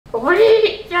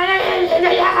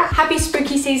Happy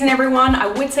spooky season, everyone. I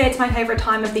would say it's my favorite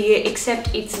time of the year,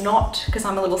 except it's not, because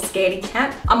I'm a little scaredy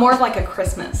cat. I'm more of like a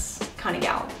Christmas kind of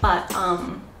gal. But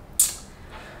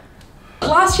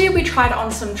last year we tried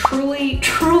on some truly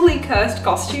cursed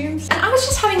costumes, and I was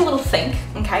just having a little think.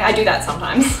 Okay, I do that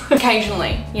sometimes.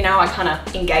 Occasionally, you know, I kind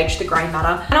of engage the grey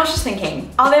matter, and I was just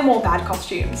thinking, are there more bad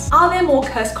costumes? Are there more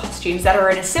cursed costumes that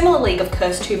are in a similar league of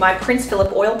curse to my Prince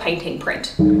Philip oil painting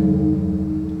print?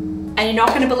 And you're not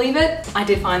going to believe it, I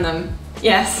did find them.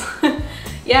 Yes.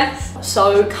 Yes.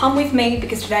 So come with me,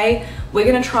 because today we're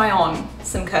gonna try on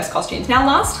some cursed costumes. Now,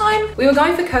 last time we were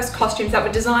going for cursed costumes that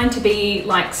were designed to be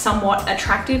like somewhat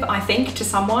attractive, I think, to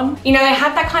someone. You know, they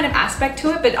had that kind of aspect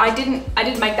to it, but I didn't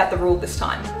make that the rule this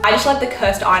time. I just let the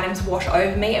cursed items wash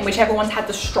over me, and whichever ones had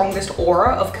the strongest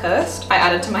aura of cursed, I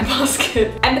added to my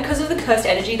basket. And because of the cursed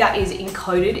energy that is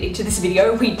encoded into this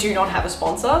video, we do not have a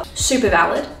sponsor. Super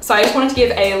valid. So I just wanted to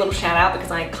give a little shout out,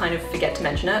 because I kind of forget to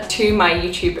mention it, to my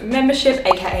YouTube membership,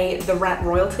 aka the Rat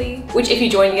Royalty, which if you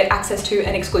join, you get access to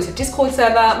an exclusive Discord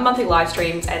server, monthly live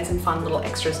streams, and some fun little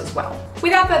extras as well.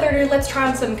 Without further ado, let's try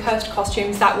on some cursed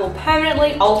costumes that will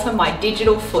permanently alter my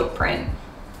digital footprint.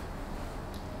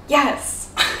 Yes.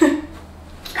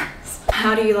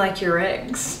 How do you like your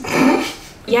eggs?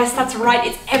 Yes, that's right,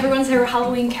 it's everyone's favorite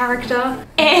Halloween character,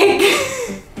 egg.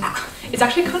 It's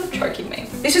actually kind of choking me.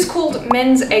 This is called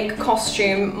men's egg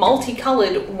costume,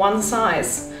 multicolored, one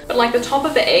size. But like the top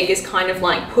of the egg is kind of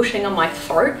like pushing on my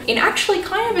throat in actually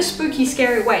kind of a spooky,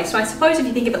 scary way. So I suppose if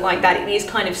you think of it like that, it is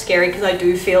kind of scary, because I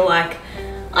do feel like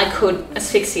I could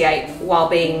asphyxiate while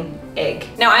being egg.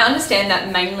 Now, I understand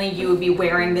that mainly you would be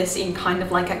wearing this in kind of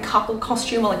like a couple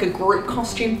costume or like a group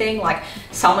costume thing, like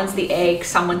someone's the egg,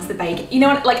 someone's the bacon. You know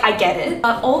what, like I get it.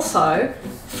 But also,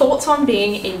 thoughts on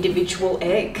being individual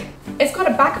egg. It's got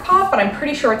a back part, but I'm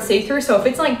pretty sure it's see-through, so if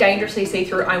it's like dangerously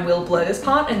see-through, I will blur this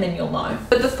part and then you'll know.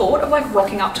 But the thought of like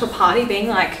rocking up to a party being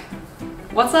like,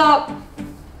 what's up?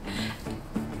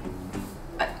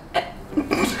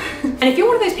 And if you're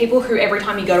one of those people who every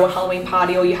time you go to a Halloween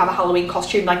party or you have a Halloween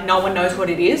costume, like no one knows what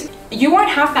it is, you won't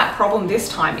have that problem this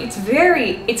time.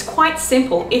 It's quite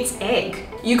simple, it's egg.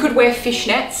 You could wear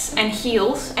fishnets and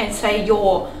heels and say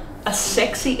you're a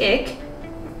sexy egg.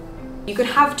 You could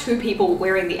have two people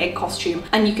wearing the egg costume,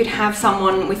 and you could have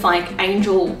someone with like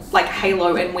angel, like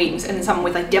halo and wings, and then someone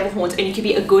with like devil horns, and you could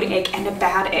be a good egg and a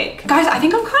bad egg. Guys, I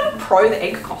think I'm kind of pro the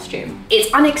egg costume.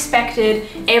 It's unexpected,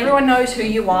 everyone knows who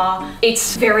you are,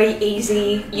 it's very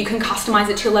easy, you can customize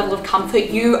it to your level of comfort.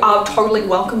 You are totally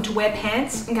welcome to wear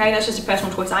pants, okay? That's just a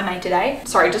personal choice I made today.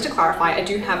 Sorry, just to clarify, I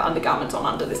do have undergarments on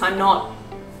under this. I'm not.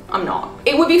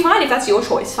 It would be fine if that's your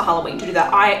choice for Halloween to do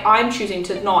that. I'm choosing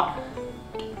to not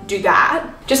do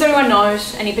that. Just so everyone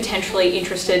knows, any potentially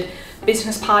interested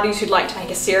business parties who'd like to make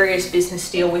a serious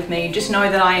business deal with me, just know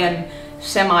that I am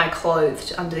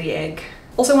semi-clothed under the egg.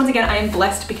 Also, once again, I am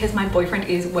blessed because my boyfriend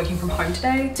is working from home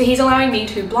today, so he's allowing me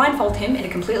to blindfold him in a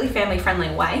completely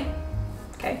family-friendly way,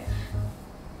 okay?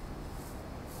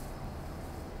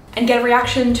 And get a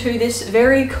reaction to this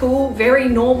very cool, very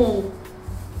normal,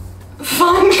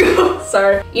 fun girl.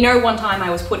 So, you know, one time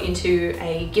I was put into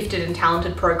a gifted and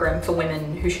talented program for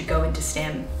women who should go into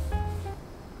STEM.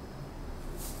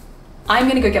 I'm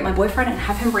gonna go get my boyfriend and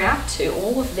have him react to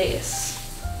all of this.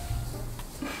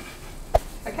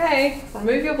 Okay,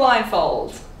 remove your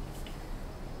blindfold.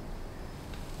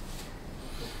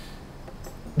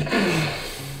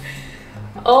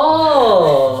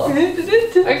 Oh!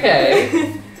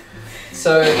 Okay.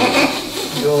 So,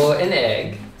 you're an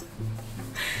egg.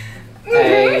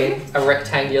 A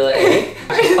rectangular egg.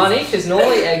 Which is funny, because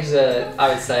normally eggs are, I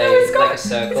would say, like a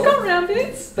circle. It's got round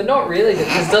bits. But not really,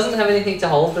 because it doesn't have anything to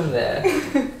hold them there.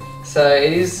 So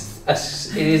it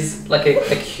is like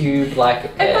a cube-like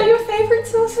egg. And are your favourite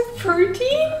sauce of fruity?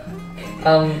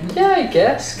 Yeah, I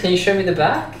guess. Can you show me the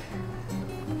back?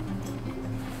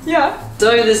 Yeah.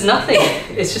 So there's nothing.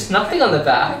 It's just nothing on the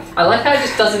back. I like how it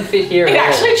just doesn't fit here at all. It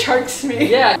actually chokes me.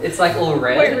 Yeah, it's like all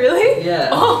red. Wait, really? Yeah.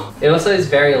 Oh. It also is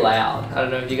very loud. I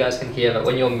don't know if you guys can hear, but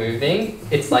when you're moving,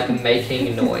 it's like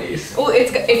making noise. Well,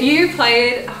 if you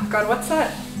played, oh god, what's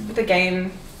that? The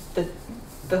game,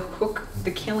 the hook,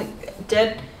 the killing,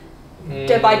 Dead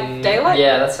by Daylight?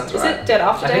 Yeah, that sounds right. Is it Dead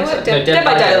After Daylight? So. No, Dead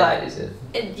by Daylight is it?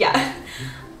 Yeah.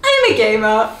 I'm a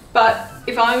gamer, but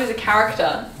if I was a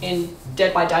character in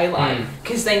Dead by Daylight,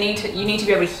 because you need to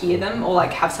be able to hear them or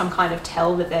like have some kind of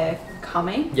tell that they're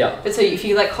coming. Yeah. But so if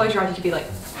you like close your eyes, you could be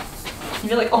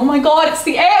like, oh my god, it's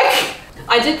the egg!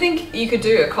 I did think you could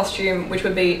do a costume which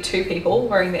would be two people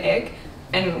wearing the egg,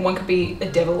 and one could be a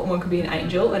devil and one could be an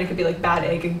angel, and it could be like bad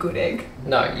egg and good egg.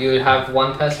 No, you would have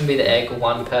one person be the egg,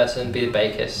 one person be the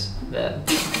bacus. Then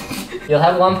you'll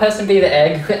have one person be the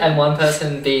egg, and one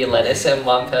person be lettuce, and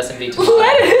one person be tomato.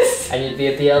 Lettuce? And you'd be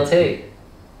a BLT.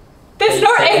 There's They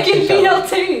no say egg in each other.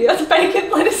 BLT. That's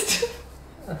bacon, lettuce.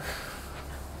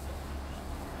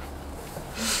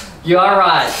 You are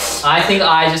right. I think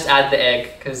I just add the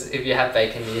egg, because if you have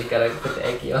bacon, you gotta put the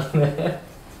eggy on there.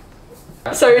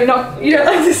 So you don't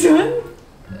like this one?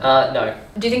 No.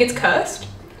 Do you think it's cursed?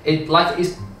 It like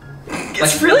is.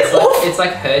 It's really awful. It's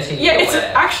like hurting you. Yeah, to it's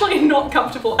wear. actually not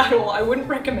comfortable at all. I wouldn't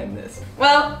recommend this.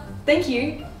 Well, thank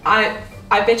you. I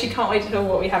bet you can't wait to know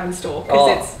what we have in store,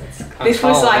 because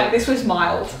this was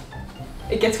mild.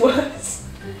 It gets worse.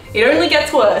 It only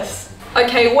gets worse.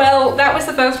 Okay, well, that was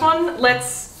the first one.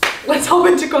 Let's hop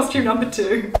into costume number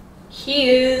 2.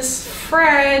 Here's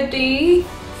Freddy.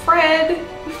 Fred.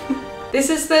 This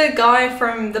is the guy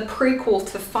from the prequel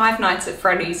to Five Nights at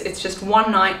Freddy's. It's just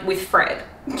one night with Fred.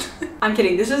 I'm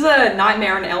kidding. This is a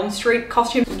Nightmare on Elm Street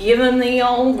costume. Give him the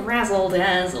old razzle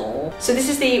dazzle. So this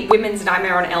is the women's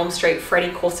Nightmare on Elm Street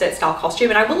Freddy corset style costume,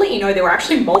 and I will let you know there were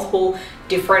actually multiple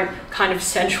different kind of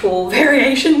sensual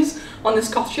variations on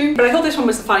this costume, but I thought this one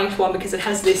was the funniest one because it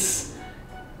has this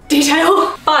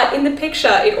detail. But in the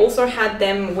picture, it also had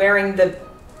them wearing the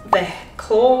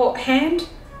claw hand,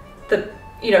 the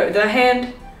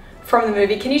hand from the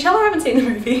movie. Can you tell I haven't seen the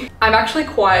movie? I'm actually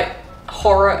quite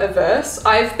horror averse.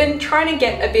 I've been trying to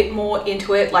get a bit more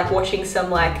into it, like watching some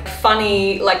like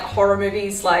funny like horror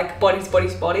movies like Bodies,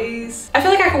 Bodies, Bodies. I feel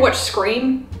like I could watch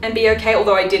Scream and be okay,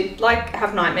 although I did like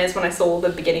have nightmares when I saw the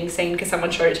beginning scene because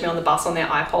someone showed it to me on the bus on their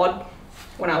iPod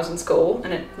when I was in school,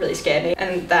 and it really scared me.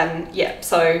 And then yeah,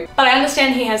 so but I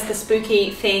understand he has the spooky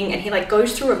thing and he like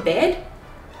goes through a bed,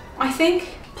 I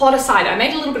think. Plot aside, I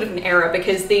made a little bit of an error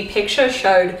because the picture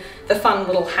showed the fun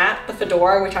little hat, the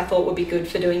fedora, which I thought would be good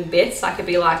for doing bits. I could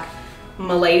be like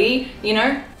milady, you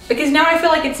know? Because now I feel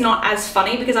like it's not as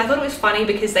funny, because I thought it was funny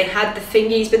because they had the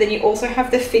fingies, but then you also have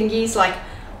the fingies like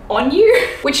on you,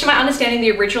 which to my understanding,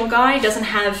 the original guy doesn't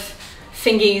have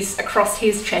fingies across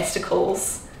his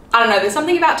chesticles. I don't know, there's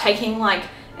something about taking like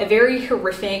a very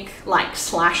horrific like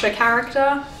slasher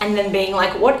character and then being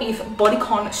like, what if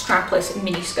bodycon strapless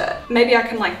miniskirt? Maybe I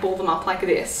can like ball them up like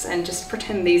this and just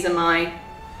pretend these are my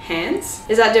hands.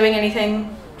 Is that doing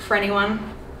anything for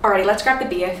anyone? Alrighty, let's grab the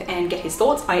BF and get his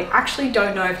thoughts. I actually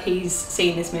don't know if he's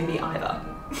seen this movie either.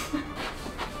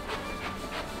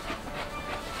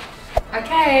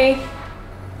 Okay.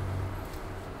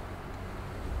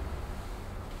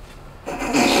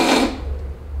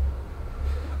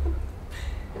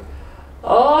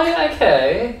 Oh, yeah,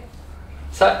 okay.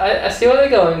 So I see what they're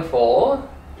going for.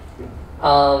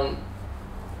 No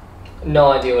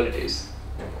idea what it is.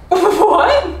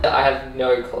 What? I have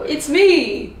no clue. It's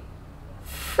me,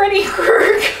 Freddy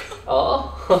Krueger.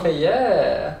 Oh,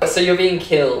 yeah. So you're being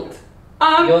killed.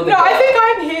 No, guy. I think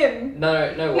I'm him. No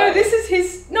way. No, this is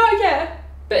his. No, yeah.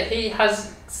 But he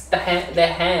has their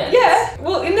hands. Yeah.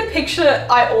 Well, in the picture,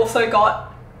 I also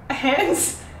got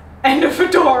hands and a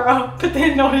fedora, but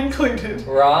they're not included.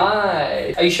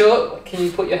 Right. Are you sure? Can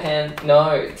you put your hand?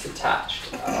 No, it's attached.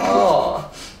 Oh.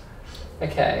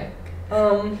 Okay.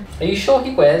 Are you sure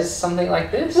he wears something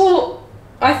like this? Well,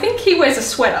 I think he wears a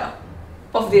sweater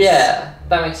of this. Yeah,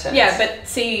 that makes sense. Yeah,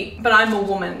 but I'm a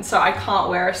woman, so I can't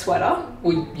wear a sweater.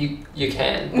 Well, you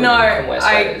can. No, You can wear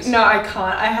sweaters. I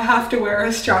can't. I have to wear a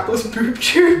strapless boob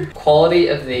tube. Quality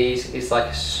of these is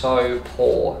like so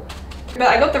poor. But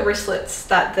I got the wristlets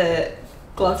that the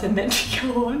gloves are meant to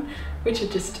go on, which are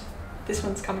just, this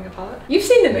one's coming apart. You've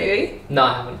seen the movie? No,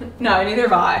 I haven't. No, neither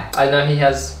have I. I know he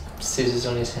has scissors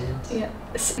on his hands. Yeah.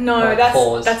 No, Like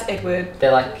claws. that's Edward.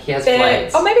 They're like, he has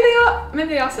blades. Oh, maybe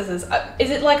they are scissors. Is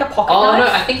it like a pocket Oh knife?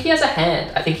 no, I think he has a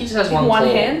hand. I think he just has one One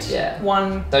claw. hand? Yeah.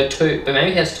 One. So two, but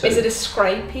maybe he has two. Is it a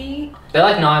scrapey? They're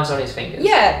like knives on his fingers.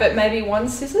 Yeah, but maybe one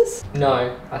scissors?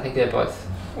 No, I think they're both.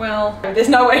 Well, there's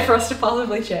no way for us to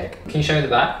possibly check. Can you show me the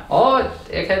back? Oh,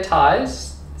 okay,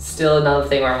 ties. Still another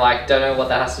thing where I'm like, don't know what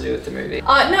that has to do with the movie.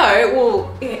 No,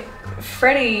 well,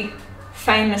 Freddy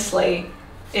famously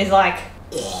is like,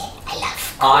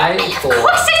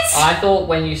 I thought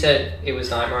when you said it was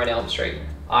Nightmare on Elm Street,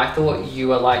 I thought you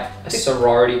were like a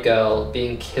sorority girl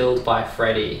being killed by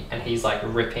Freddy and he's like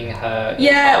ripping her.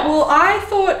 Yeah, well, I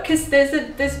thought, because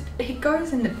he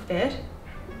goes in the bed.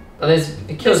 Well,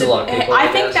 he kills a lot of people. I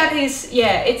think that is,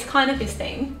 yeah, it's kind of his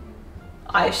thing,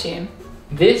 I assume.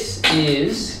 This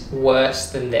is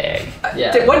worse than the egg.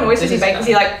 Yeah. What noise does he make? Is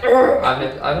he like,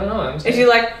 I don't know. is he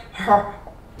like,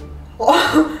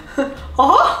 oh,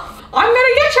 I'm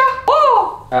gonna get you.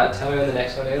 Oh, Alright, tell me what the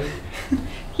next one is.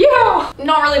 Yeah!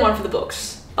 Not really one for the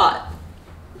books, but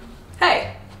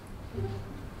hey.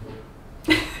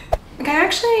 Okay, I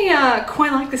actually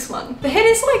quite like this one. The head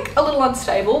is like a little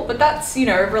unstable, but that's, you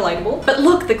know, relatable. But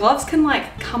look, the gloves can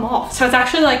like come off. So it's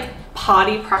actually like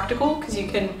party practical because you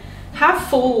can have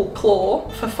full claw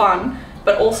for fun,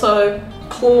 but also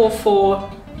claw for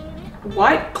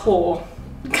white claw.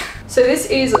 So this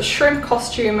is shrimp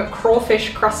costume,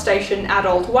 crawfish, crustacean,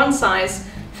 adult, one size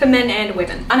for men and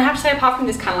women. And I have to say, apart from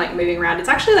this kind of like moving around, it's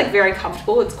actually like very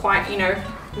comfortable. It's quite, you know,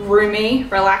 roomy,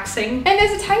 relaxing. And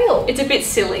there's a tail. It's a bit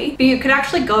silly, but you could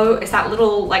actually go as that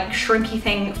little like shrimpy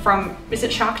thing from, is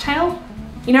it Shark Tale?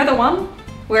 You know the one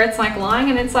where it's like lying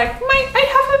and it's like, mate,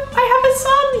 I have a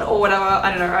son or whatever. I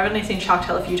don't know, I've only seen Shark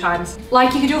Tale a few times.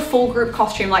 Like you could do a full group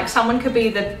costume, like someone could be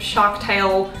the Shark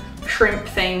Tale shrimp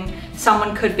thing,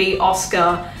 someone could be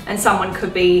Oscar, and someone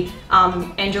could be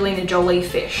Angelina Jolie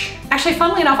fish. Actually,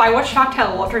 funnily enough, I watched Shark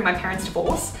Tale a lot during my parents'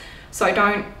 divorce, so I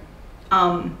don't,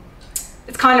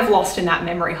 it's kind of lost in that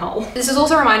memory hole. This is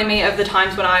also reminding me of the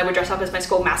times when I would dress up as my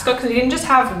school mascot, because we didn't just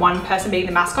have one person being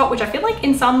the mascot, which I feel like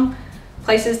in some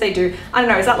places they do. I don't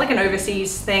know, is that like an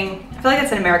overseas thing? I feel like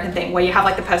that's an American thing where you have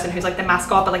like the person who's like the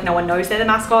mascot, but like no one knows they're the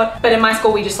mascot. But in my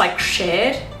school, we just like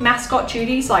shared mascot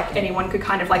duties. Like anyone could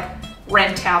kind of like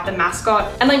rent out the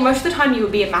mascot. And like most of the time you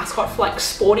would be a mascot for like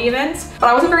sporty events, but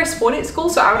I wasn't very sporty at school.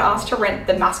 So I would ask to rent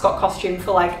the mascot costume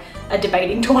for like a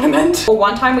debating tournament. Or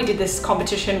one time we did this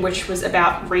competition which was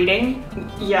about reading.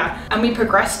 Yeah. And we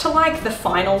progressed to like the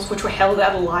finals, which were held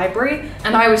at a library.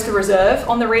 And I was the reserve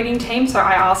on the reading team. So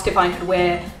I asked if I could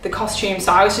wear the costume.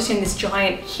 So I was just in this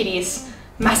giant, hideous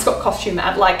mascot costume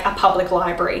at like a public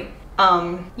library.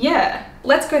 Yeah.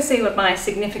 Let's go see what my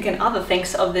significant other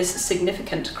thinks of this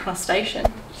significant crustacean.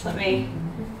 Just let me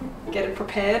get it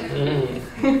prepared.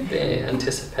 The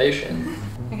anticipation.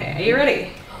 Okay, are you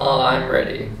ready? Oh, I'm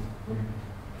ready.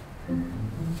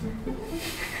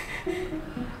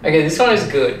 Okay, this one is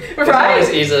good. Right? This one is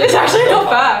easily. It's actually not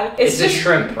bad. It's a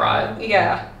shrimp, right?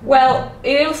 Yeah. Well,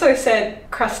 it also said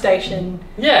crustacean.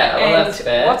 Yeah, well, and that's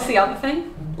fair. what's the other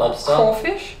thing? Lobster.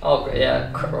 Crawfish? Oh,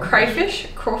 yeah. Crayfish?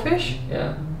 Crawfish?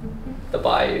 Yeah. The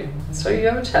bayou. So you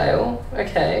have a tail.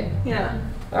 Okay. Yeah.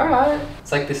 Alright.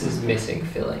 It's like this is missing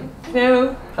filling.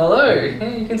 No. Hello. Yeah,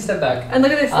 you can step back. And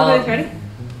look at this. Look at this. Ready?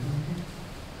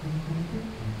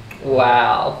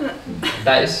 Wow.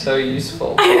 That is so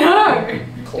useful. I know.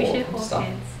 We Claw should hold stuff.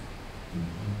 hands.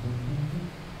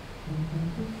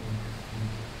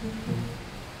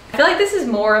 I feel like this is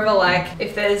more of a like,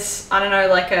 if there's, I don't know,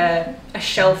 like a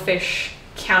shellfish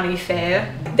county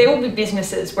fair, there will be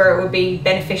businesses where it would be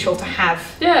beneficial to have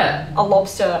a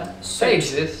lobster They suit.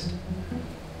 exist.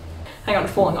 Hang on,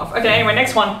 it's falling off. Okay, anyway,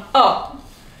 next one. Oh.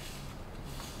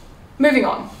 Moving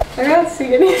on. I can't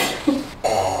see anything.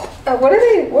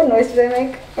 What noise do they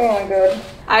make? Oh my god.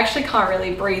 I actually can't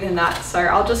really breathe in that, so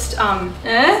I'll just,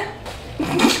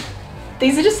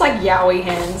 These are just like yowie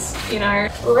hands, you know?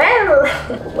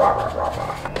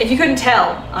 If you couldn't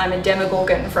tell, I'm a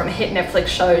Demogorgon from hit Netflix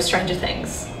show Stranger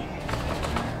Things.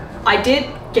 I did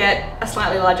get a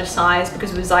slightly larger size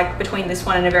because it was like between this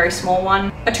one and a very small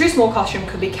one. A too small costume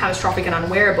could be catastrophic and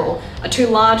unwearable. A too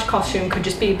large costume could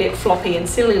just be a bit floppy and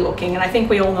silly looking, and I think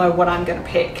we all know what I'm gonna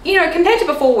pick. You know, compared to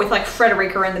before with like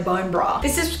Frederica and the Bone Bra,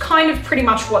 this is kind of pretty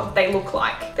much what they look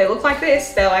like. They look like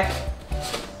this, they're like,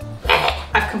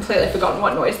 I've completely forgotten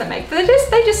what noise they make, but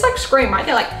they just like scream, right?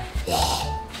 They're like,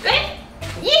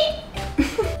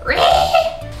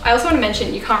 I also want to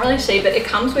mention, you can't really see, but it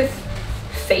comes with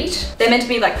feet. They're meant to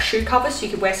be like shoe covers, so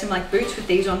you could wear some like boots with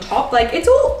these on top. Like it's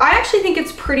all, I actually think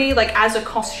it's pretty, like as a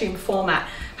costume format,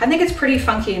 I think it's pretty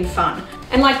funky and fun.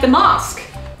 And like the mask,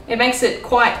 it makes it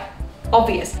quite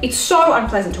obvious. It's so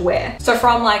unpleasant to wear. So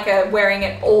from like wearing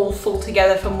it all full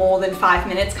together for more than 5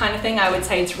 minutes kind of thing, I would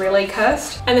say it's really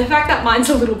cursed. And the fact that mine's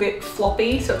a little bit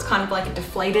floppy, so it's kind of like a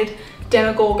deflated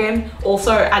Demogorgon,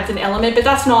 also adds an element, but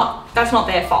that's not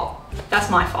their fault. That's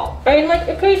my fault. I mean, like,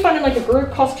 it could be fun in like a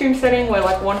group costume setting where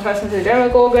like one person's a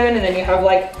Demogorgon and then you have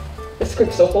like the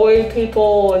Scripps Ahoy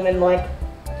people and then like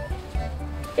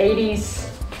 80s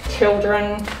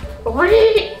children.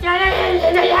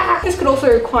 This could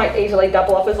also quite easily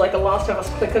double up as like a Last of Us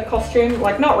clicker costume.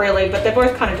 Like not really, but they're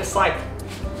both kind of just like,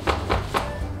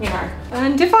 you know.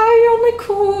 And if I only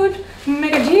could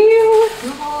make a deal.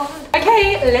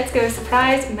 Okay, let's go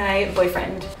surprise my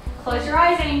boyfriend. Close your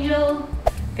eyes, Angel.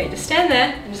 Okay, just stand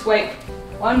there and just wait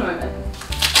 1 moment.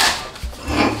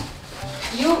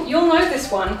 You'll know this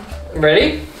one.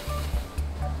 Ready?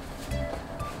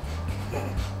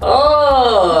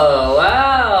 Oh,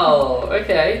 wow.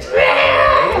 Okay.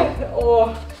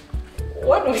 Or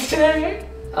what noise did I make?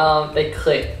 They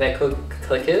click. They're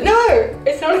clickers. No,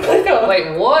 it's not a clicker.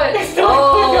 Wait, what? It's not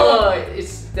a clicker.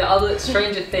 It's the other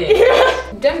Stranger Thing.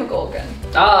 Yeah. Demogorgon.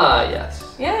 Ah,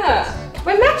 yes. Yeah.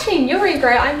 We're matching. You're in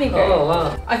grey, I'm in grey. Oh,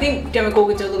 wow. I think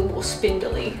Demogorgon's a little more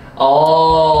spindly.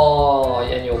 Oh,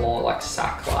 and you're more like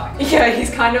sack-like. Yeah, he's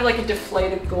kind of like a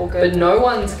deflated gorgon. But no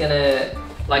one's gonna,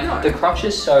 like, No. the crotch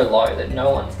is so low that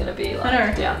no one's gonna be, I know.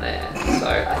 like, down there. So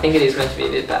I think it is meant to be a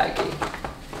bit baggy.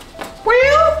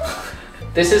 Well,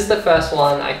 This is the first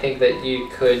one I think that you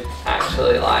could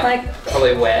actually, like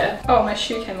probably wear. oh, my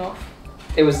shoe came off.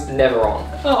 It was never on.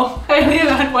 Oh, I only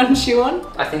ever had one shoe on.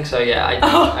 I think so, yeah.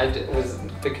 I was a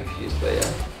bit confused, but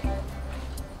yeah.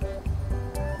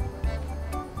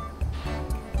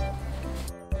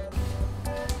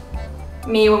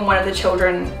 Me when one of the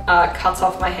children cuts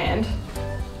off my hand.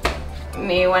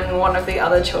 Me when one of the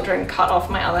other children cut off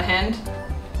my other hand.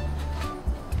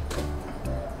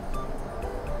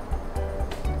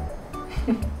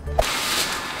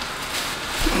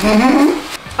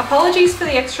 Apologies for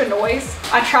the extra noise.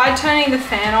 I tried turning the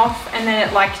fan off and then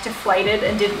it like deflated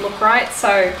and didn't look right.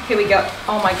 So here we go.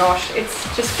 Oh my gosh, it's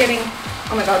just getting,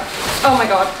 oh my God. Oh my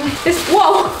God. This,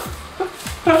 whoa.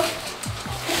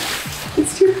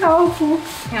 It's too powerful.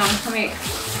 Hang on, let me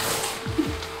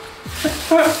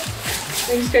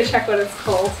just go check what it's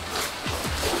called.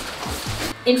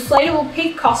 Inflatable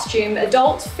pig costume,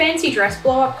 adult, fancy dress,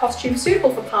 blow up costume,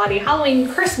 suitable for party, Halloween,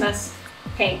 Christmas,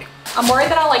 pink. I'm worried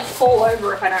that I'll like fall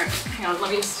over if I don't. Hang on, let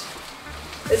me just,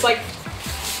 it's like,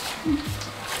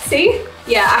 see?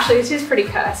 Yeah, actually this is pretty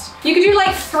cursed. You could do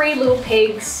like 3 little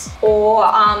pigs or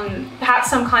perhaps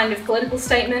some kind of political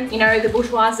statement, you know, the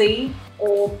bourgeoisie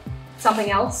or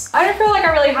something else. I don't feel like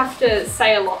I really have to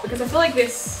say a lot because I feel like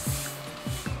this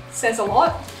says a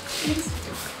lot.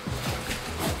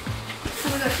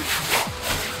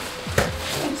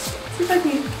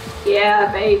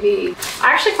 Yeah, baby.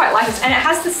 I actually quite like this and it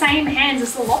has the same hands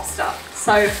as the lobster.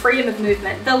 So freedom of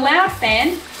movement. The loud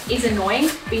fan is annoying,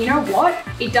 but you know what?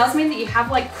 It does mean that you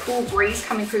have like cool breeze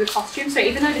coming through the costume. So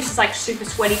even though this is like super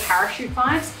sweaty parachute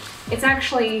vibes, it's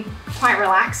actually quite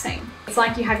relaxing. It's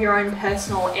like you have your own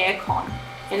personal aircon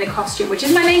in the costume, which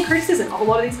is my main criticism of a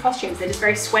lot of these costumes. They're just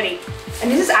very sweaty. And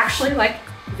this is actually like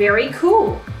very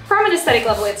cool. From an aesthetic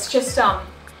level, it's just,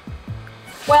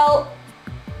 well,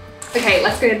 okay,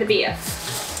 let's go to the beer.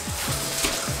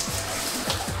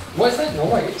 What's that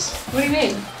noise? What do you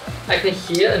mean? I can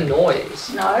hear a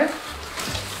noise. No.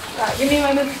 Right, give me a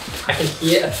moment. I can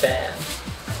hear a fan.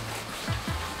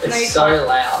 No, you It's so can't.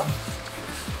 loud.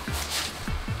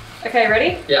 Okay,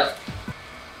 ready? Yep.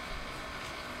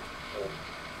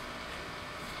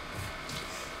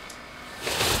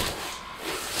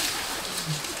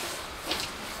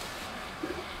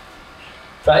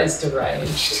 That is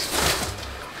deranged.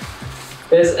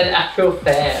 There's an actual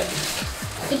fan.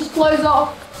 It just blows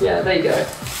off. Yeah, there you go.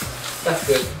 That's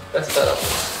good. That's better.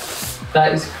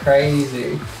 That is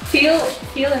crazy. Feel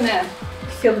in there.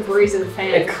 Feel the breeze of the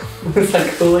fan. It's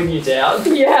like cooling you down.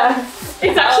 Yeah.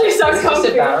 It's actually so Is it just comfy.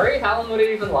 a battery? How long would it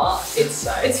even last?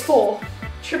 It's 4.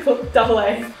 Triple, double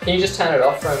A. Can you just turn it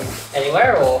off from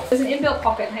anywhere or? There's an inbuilt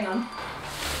pocket, hang on.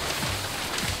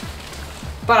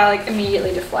 But I like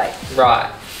immediately deflate.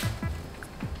 Right.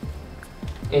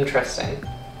 Interesting.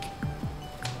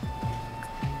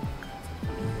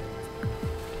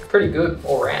 Pretty good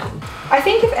all round. I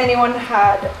think if anyone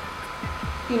had,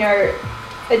 you know,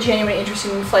 a genuine interest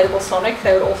in inflatable Sonic,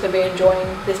 they would also be enjoying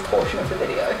this portion of the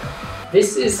video.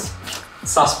 This is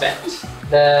suspect.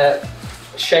 The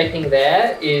shaping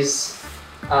there is,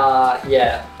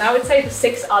 yeah. I would say the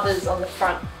 6 others on the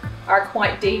front are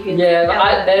quite deviant. Yeah,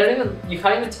 but they don't even, you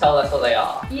can't even tell that's what they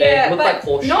are. Yeah, they look but like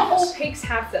horseshoes. not all pigs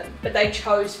have them, but they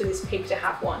chose for this pig to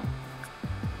have one.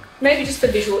 Maybe just for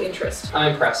visual interest.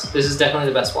 I'm impressed. This is definitely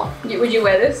the best one. Would you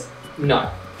wear this? No.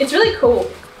 It's really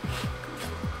cool.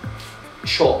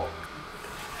 Sure.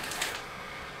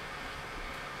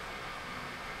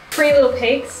 3 little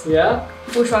pigs. Yeah?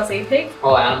 Bourgeoisie pig.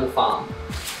 Oh, Animal Farm.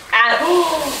 And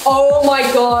oh my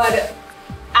god!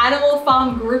 Animal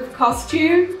Farm group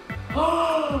costume.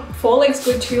 4 legs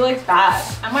good, 2 legs bad.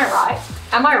 Am I right?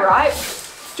 Am I right?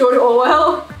 George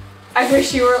Orwell? I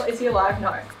wish you were, is he alive?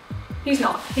 No. He's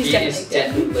not. He's He definitely is dead.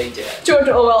 definitely dead. George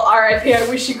Orwell, RIP, I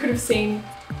wish you could have seen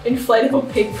inflatable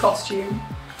pig costume.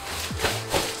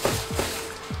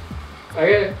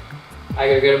 Okay. I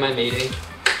gotta go to my meeting.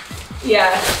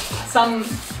 Yeah,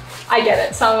 I get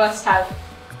it, some of us have.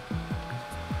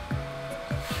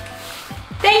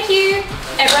 Thank you!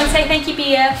 Everyone say thank you,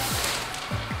 beer.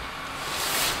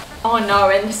 Oh no,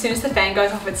 and as soon as the fan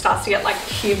goes off, it starts to get like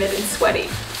humid and sweaty.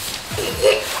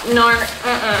 No,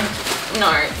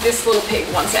 no, this little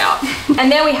pig wants out.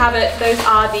 And there we have it. Those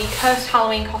are the cursed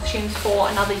Halloween costumes for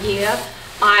another year.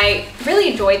 I really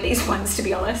enjoyed these ones, to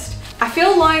be honest. I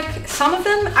feel like some of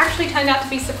them actually turned out to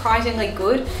be surprisingly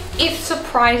good, if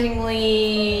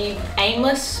surprisingly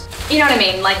aimless. You know what I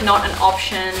mean? Like not an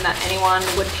option that anyone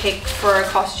would pick for a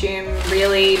costume,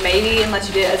 really, maybe unless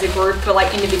you did it as a group, but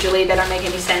like individually they don't make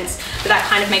any sense. But that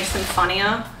kind of makes them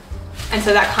funnier. And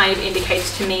so that kind of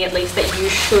indicates to me at least that you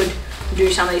should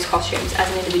do some of these costumes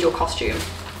as an individual costume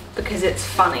because it's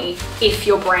funny if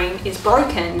your brain is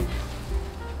broken.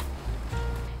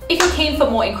 If you're keen for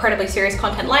more incredibly serious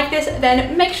content like this,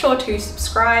 then make sure to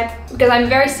subscribe because I'm a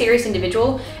very serious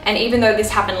individual, and even though this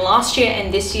happened last year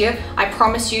and this year, I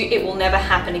promise you it will never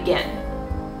happen again.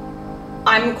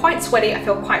 I'm quite sweaty, I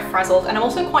feel quite frazzled, and I'm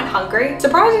also quite hungry.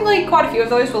 Surprisingly, quite a few of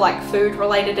those were like food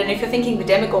related, and if you're thinking the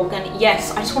Demogorgon,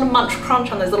 yes, I just want to munch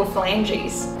crunch on those little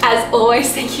phalanges. As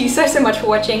always, thank you so much for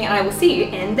watching, and I will see you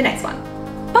in the next one.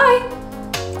 Bye!